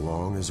as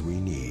long as we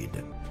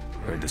need.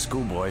 Heard the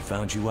schoolboy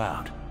found you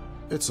out.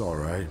 It's all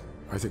right.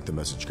 I think the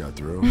message got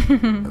through.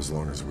 As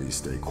long as we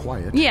stay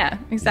quiet. Yeah,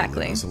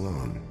 exactly. Leave us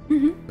alone.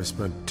 I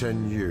spent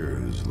 10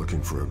 years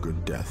looking for a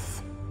good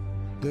death.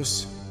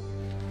 This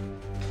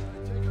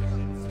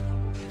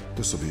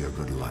will be a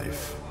good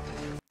life.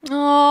 Oh,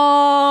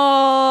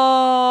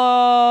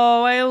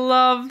 I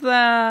love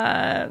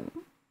that.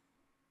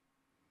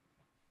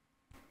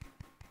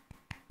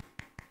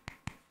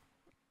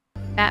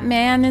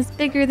 Batman is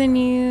bigger than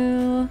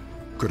you.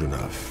 Good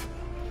enough.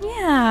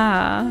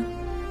 Yeah.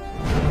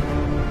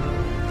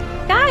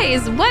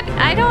 Guys, what?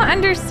 I don't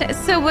understand.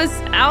 So was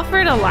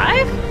Alfred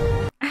alive?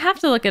 I have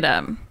to look it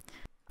up.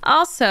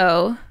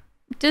 Also,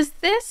 does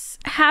this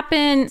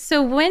happen?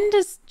 So when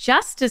does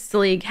Justice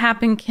League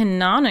happen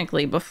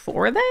canonically?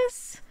 Before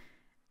this?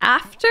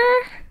 After?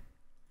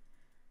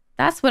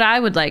 That's what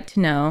I would like to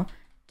know.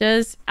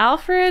 Does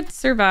Alfred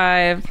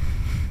survive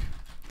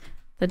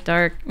The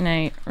Dark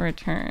Knight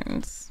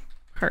Returns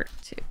Part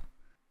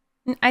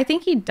 2? I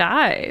think he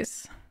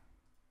dies.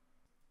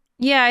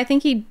 Yeah, I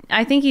think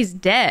he's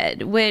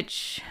dead,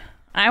 which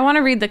I want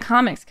to read the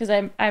comics because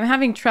I'm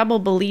having trouble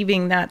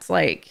believing that's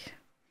like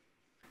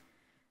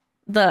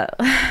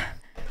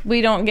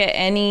we don't get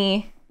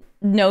any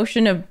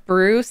notion of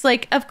Bruce.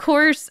 Like, of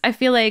course, I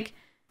feel like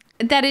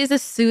that is a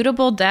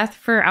suitable death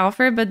for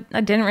Alfred, but I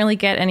didn't really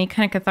get any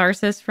kind of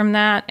catharsis from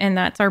that. And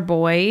that's our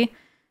boy,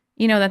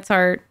 you know, that's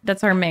our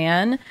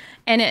man.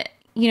 And it,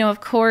 you know,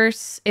 of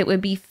course, it would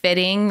be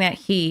fitting that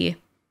he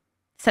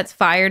sets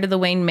fire to the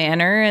Wayne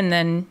Manor and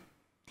then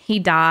he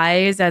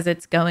dies as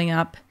it's going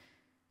up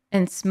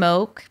in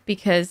smoke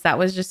because that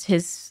was just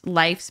his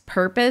life's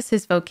purpose,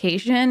 his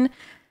vocation.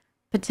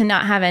 But to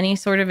not have any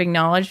sort of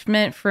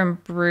acknowledgement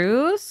from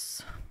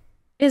Bruce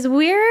is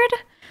weird.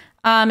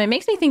 It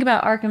makes me think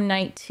about Arkham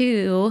Knight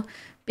too,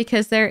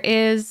 because there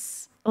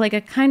is like a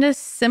kind of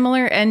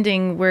similar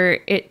ending where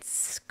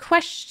it's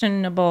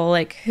questionable,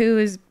 like who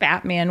is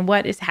Batman,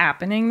 what is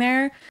happening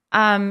there.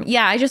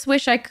 Yeah, I just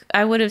wish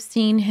I would have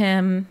seen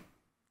him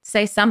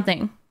say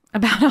something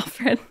about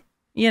Alfred,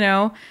 you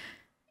know,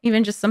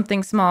 even just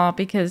something small,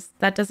 because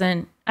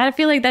I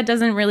feel like that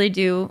doesn't really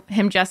do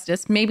him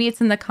justice. Maybe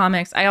it's in the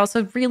comics. I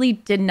also really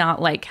did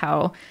not like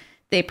how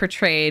they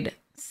portrayed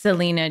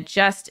Selina,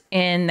 just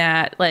in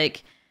that,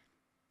 like,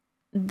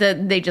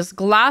 they just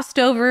glossed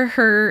over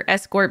her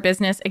escort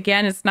business.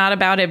 Again, it's not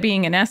about it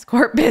being an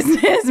escort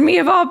business. Me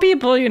of all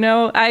people, you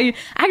know. I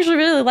actually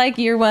really like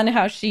year one,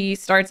 how she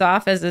starts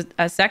off as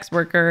a sex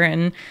worker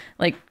and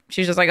like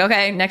she's just like,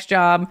 okay, next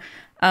job.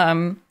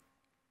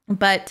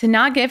 But to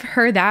not give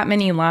her that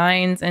many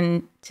lines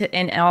and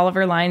all of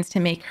her lines to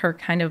make her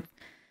kind of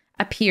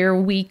appear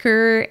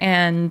weaker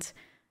and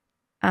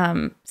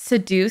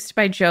seduced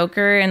by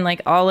Joker, and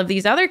like all of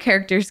these other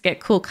characters get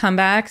cool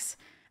comebacks.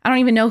 I don't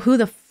even know who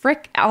the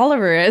frick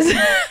Oliver is.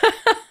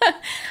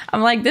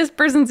 I'm like, this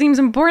person seems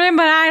important,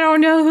 but I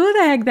don't know who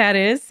the heck that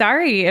is.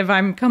 Sorry if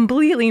I'm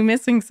completely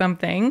missing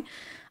something.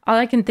 All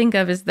I can think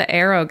of is the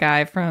Arrow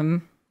guy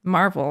from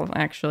Marvel,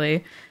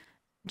 actually.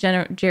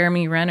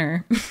 Jeremy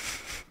Renner.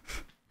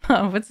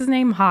 Oh, what's his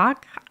name?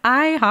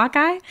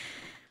 Hawkeye?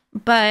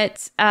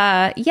 But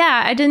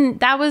yeah,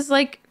 that was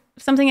like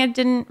something I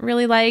didn't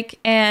really like.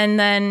 And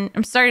then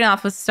I'm starting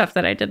off with stuff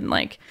that I didn't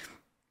like.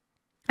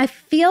 I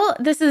feel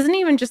this isn't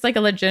even just like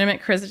a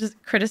legitimate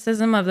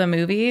criticism of the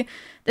movie.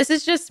 This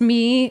is just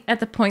me at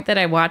the point that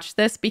I watched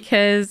this,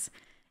 because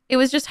it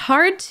was just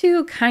hard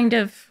to kind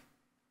of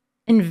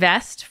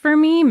invest for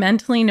me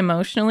mentally and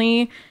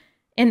emotionally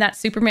in that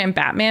Superman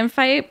Batman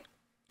fight.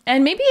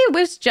 And maybe it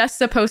was just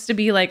supposed to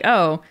be like,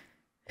 oh,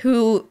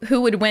 who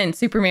would win,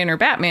 Superman or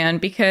Batman?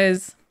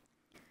 Because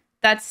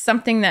that's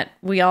something that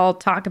we all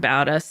talk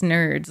about, us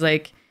nerds.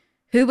 Like,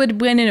 who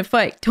would win in a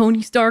fight?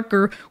 Tony Stark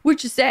or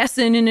which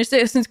assassin in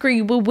Assassin's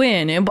Creed will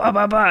win? And blah,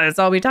 blah, blah. That's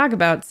all we talk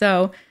about.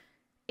 So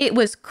it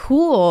was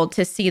cool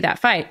to see that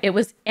fight. It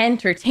was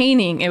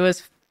entertaining. It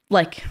was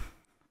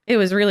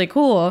really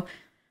cool.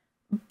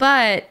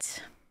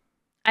 But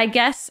I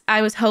guess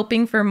I was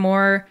hoping for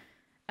more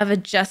of a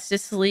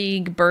Justice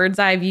League bird's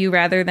eye view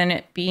rather than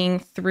it being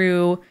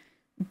through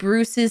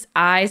Bruce's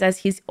eyes as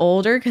he's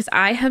older, because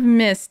I have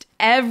missed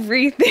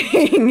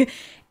everything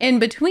in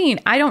between.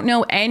 I don't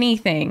know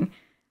anything.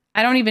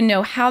 I don't even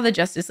know how the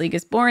Justice League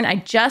is born. I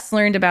just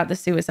learned about the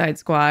Suicide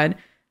Squad.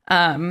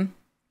 I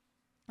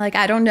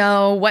don't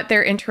know what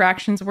their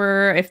interactions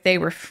were, if they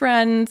were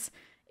friends,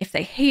 if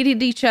they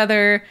hated each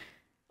other,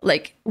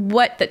 like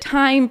what the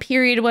time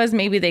period was.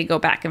 Maybe they go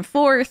back and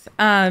forth.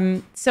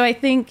 So I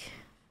think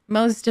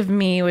most of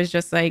me was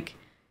just like,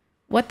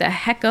 what the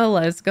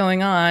heckola is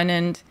going on?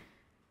 And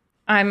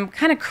I'm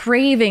kind of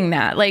craving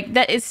that.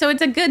 So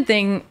it's a good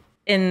thing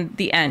in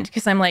the end,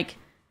 because I'm like,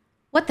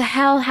 what the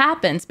hell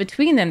happens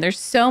between them? There's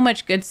so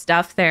much good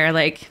stuff there.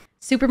 Like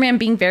Superman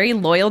being very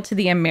loyal to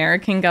the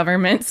American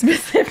government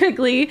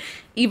specifically,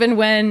 even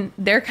when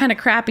they're kind of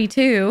crappy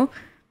too.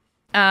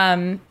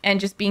 And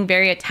just being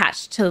very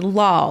attached to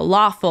law,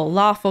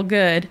 lawful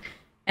good.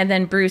 And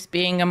then Bruce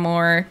being a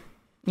more,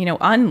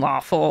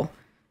 unlawful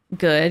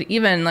good,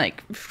 even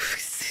like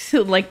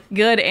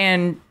good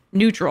and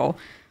neutral.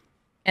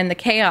 And the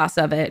chaos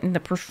of it and the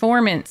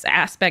performance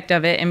aspect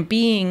of it and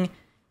being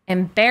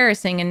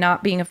embarrassing and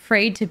not being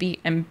afraid to be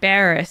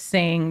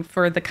embarrassing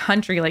for the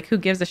country. Like, who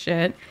gives a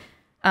shit?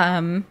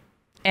 And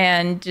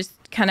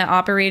just kind of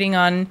operating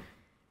on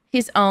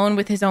his own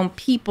with his own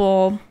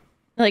people.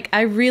 Like,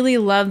 I really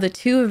love the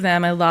two of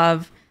them. I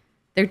love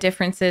their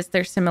differences,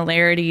 their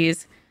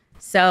similarities.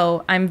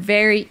 So I'm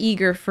very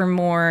eager for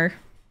more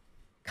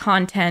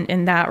content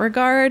in that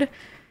regard.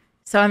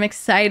 So I'm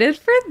excited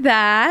for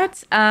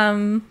that.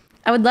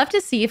 I would love to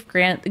see if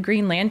Grant the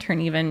Green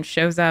Lantern even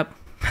shows up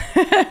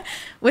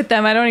with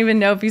them. I don't even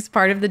know if he's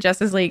part of the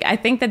Justice League. I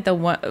think that the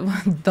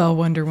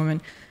Wonder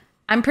Woman,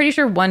 I'm pretty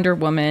sure Wonder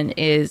Woman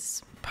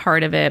is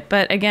part of it.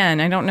 But again,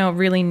 I don't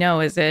really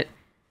know. Is it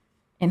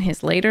in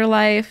his later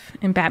life,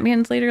 in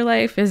Batman's later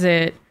life? Is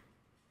it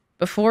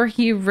before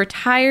he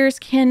retires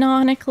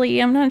canonically?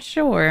 I'm not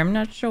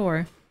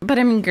sure. But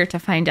I'm eager to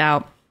find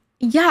out.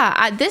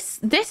 Yeah,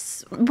 this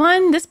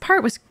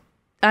part was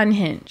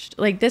unhinged.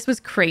 Like, this was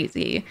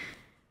crazy.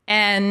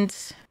 And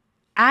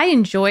I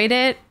enjoyed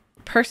it.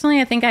 Personally,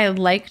 I think I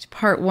liked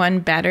part 1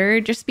 better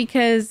just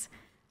because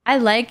I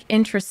like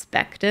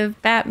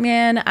introspective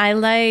Batman.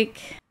 I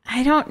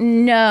don't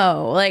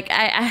know. Like,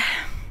 I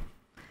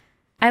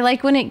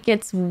like when it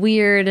gets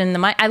weird in the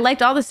mind. I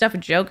liked all the stuff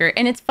with Joker.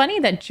 And it's funny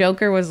that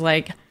Joker was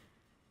like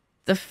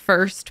the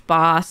first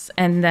boss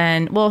and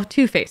then, well,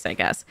 Two-Face, I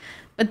guess.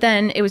 But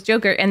then it was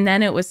Joker and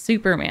then it was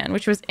Superman,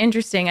 which was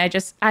interesting. I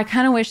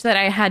kind of wish that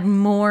I had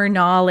more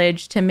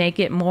knowledge to make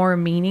it more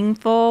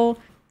meaningful.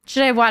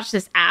 Should I watch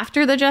this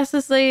after the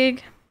Justice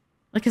League?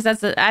 Because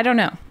I don't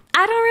know.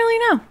 I don't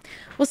really know.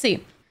 We'll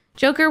see.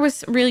 Joker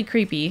was really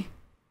creepy,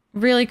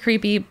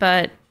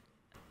 but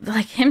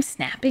like him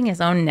snapping his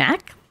own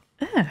neck,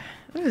 it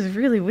was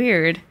really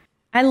weird.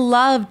 I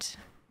loved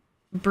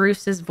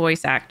Bruce's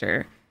voice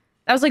actor.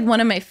 That was like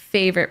one of my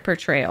favorite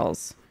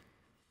portrayals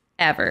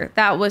ever.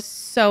 That was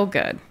so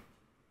good.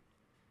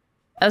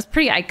 That was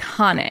pretty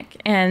iconic.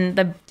 And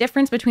the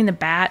difference between the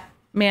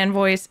Batman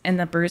voice and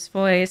the Bruce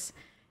voice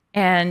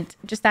and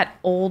just that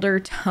older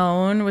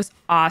tone was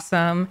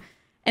awesome.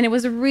 And it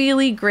was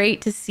really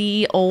great to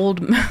see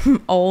old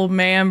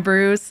man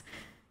Bruce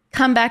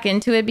come back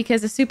into it,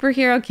 because a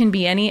superhero can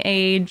be any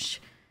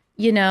age,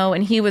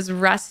 and he was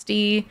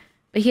rusty,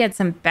 but he had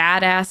some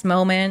badass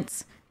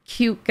moments.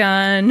 Cute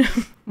gun.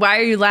 Why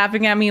are you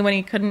laughing at me when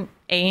he couldn't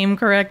aim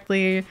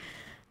correctly?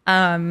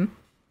 And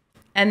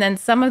then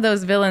some of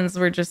those villains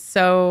were just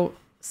so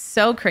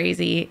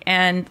crazy.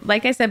 And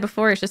like I said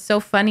before, it's just so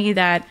funny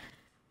that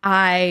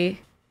I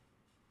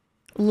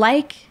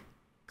like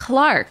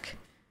Clark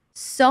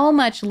so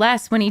much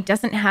less when he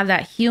doesn't have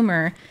that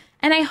humor.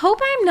 And I hope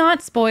I'm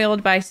not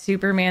spoiled by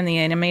Superman the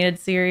Animated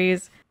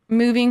Series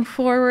moving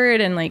forward.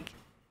 And like,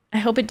 I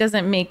hope it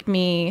doesn't make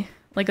me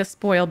like a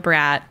spoiled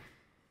brat,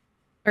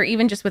 or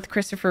even just with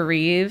Christopher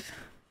Reeve.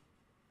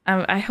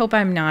 I hope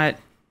I'm not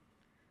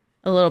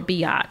a little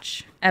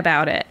biatch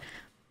about it.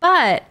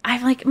 But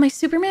I'm like, my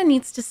Superman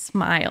needs to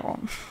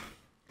smile.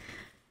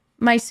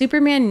 My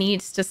Superman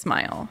needs to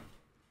smile.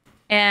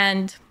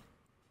 And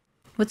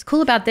what's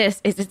cool about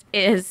this is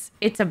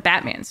it's a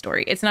Batman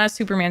story. It's not a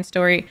Superman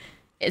story.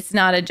 It's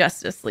not a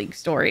Justice League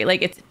story.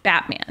 Like, it's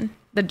Batman.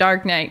 The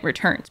Dark Knight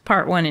Returns,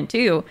 part 1 and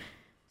 2.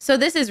 So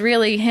this is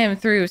really him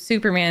through it's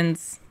Superman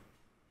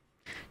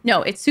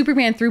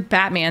through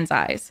Batman's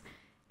eyes.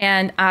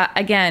 And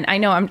again, I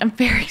know I'm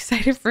very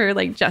excited for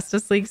like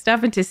Justice League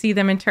stuff and to see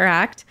them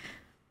interact.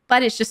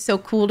 But it's just so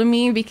cool to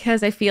me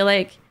because I feel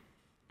like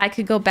I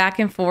could go back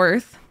and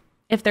forth.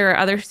 If there are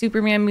other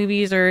Superman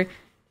movies or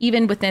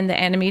even within the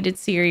animated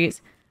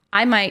series,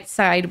 I might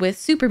side with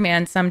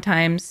Superman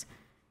sometimes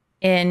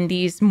in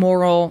these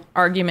moral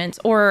arguments,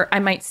 or I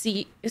might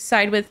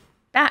side with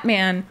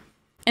Batman.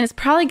 And it's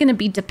probably going to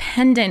be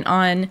dependent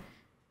on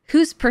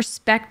whose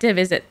perspective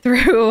is it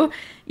through.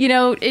 You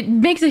know, it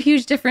makes a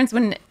huge difference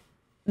when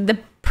the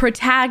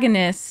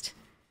protagonist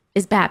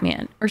is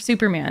Batman or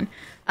Superman.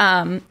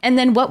 And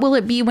then what will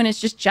it be when it's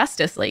just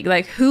Justice League?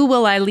 Like, who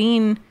will I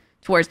lean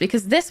towards?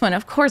 Because this one,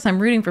 of course, I'm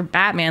rooting for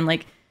Batman.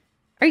 Like,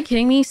 are you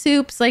kidding me,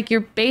 Soups? Like,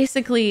 you're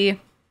basically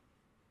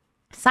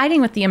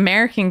siding with the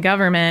American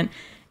government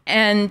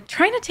and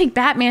trying to take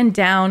Batman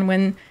down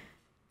when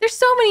there's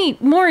so many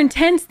more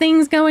intense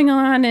things going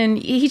on. And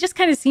he just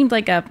kind of seemed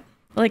like a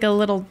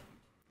little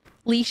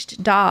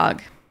leashed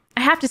dog.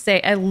 I have to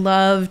say, I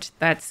loved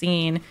that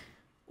scene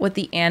with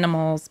the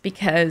animals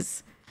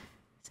because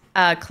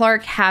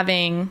Clark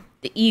having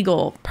the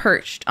eagle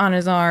perched on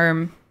his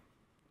arm,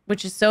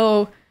 which is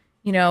so,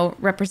 you know,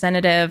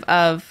 representative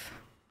of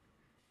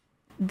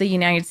the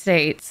United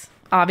States,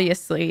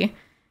 obviously.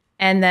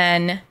 And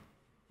then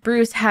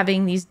Bruce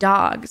having these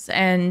dogs,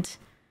 and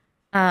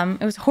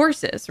it was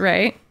horses,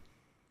 right?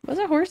 Was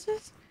it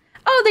horses?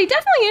 Oh, they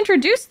definitely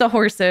introduced the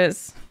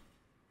horses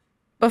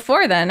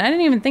before then. I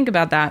didn't even think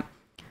about that.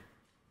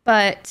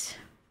 But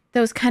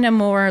those kind of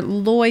more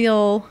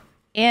loyal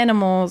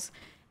animals,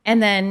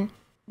 and then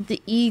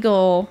the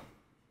eagle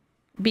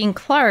being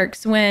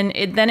Clark's when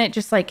it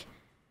just like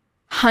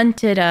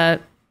hunted an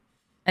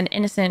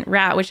innocent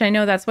rat, which I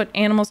know that's what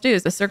animals do,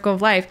 is the circle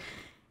of life.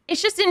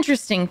 It's just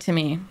interesting to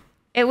me.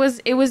 It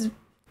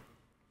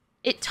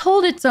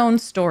told its own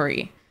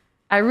story.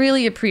 I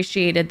really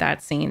appreciated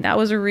that scene. That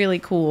was really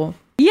cool.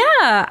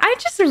 Yeah, I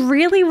just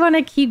really want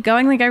to keep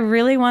going. Like, I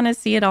really want to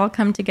see it all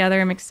come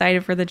together. I'm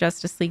excited for the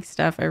Justice League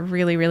stuff. I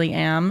really, really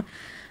am.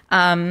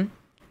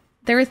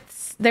 There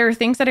were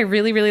things that I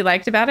really, really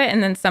liked about it,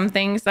 and then some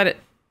things that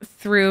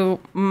through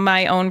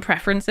my own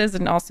preferences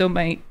and also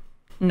my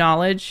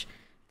knowledge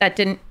that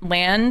didn't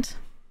land,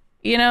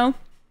 you know?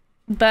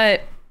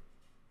 But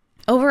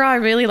overall, I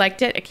really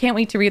liked it. I can't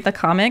wait to read the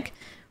comic.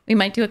 We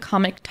might do a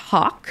comic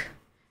talk.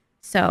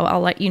 So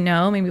I'll let you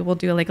know. Maybe we'll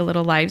do like a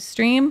little live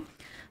stream.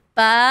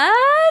 But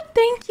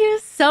thank you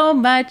so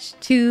much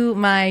to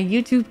my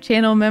YouTube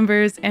channel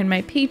members and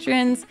my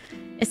patrons,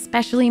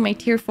 especially my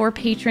tier 4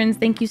 patrons.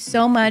 Thank you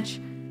so much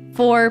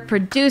for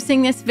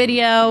producing this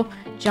video,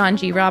 John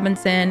G.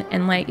 Robinson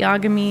and Light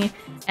Yagami.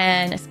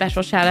 And a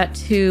special shout out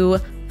to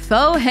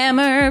Faux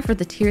Hammer for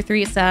the tier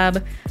 3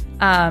 sub.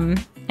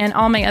 And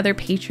all my other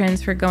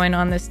patrons for going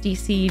on this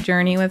DC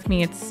journey with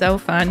me. It's so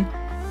fun.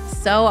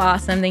 So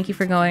awesome. Thank you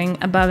for going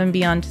above and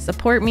beyond to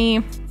support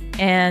me.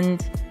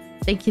 And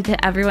thank you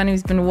to everyone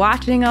who's been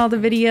watching all the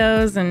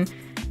videos. And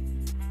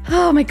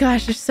oh my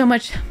gosh, there's so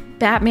much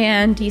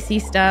Batman,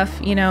 DC stuff,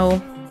 you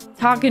know,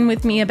 talking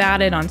with me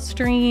about it on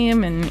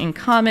stream and in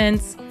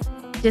comments,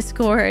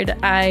 Discord.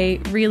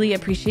 I really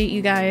appreciate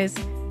you guys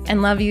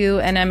and love you.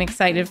 And I'm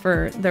excited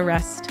for the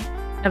rest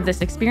of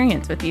this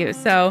experience with you.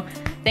 So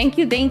thank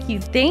you, thank you,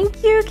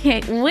 thank you.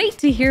 Can't wait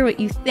to hear what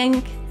you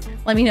think.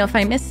 Let me know if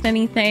I missed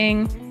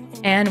anything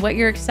and what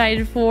you're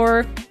excited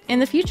for in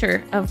the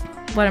future of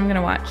what I'm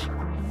gonna watch.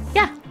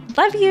 Yeah,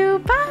 love you.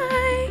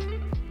 Bye.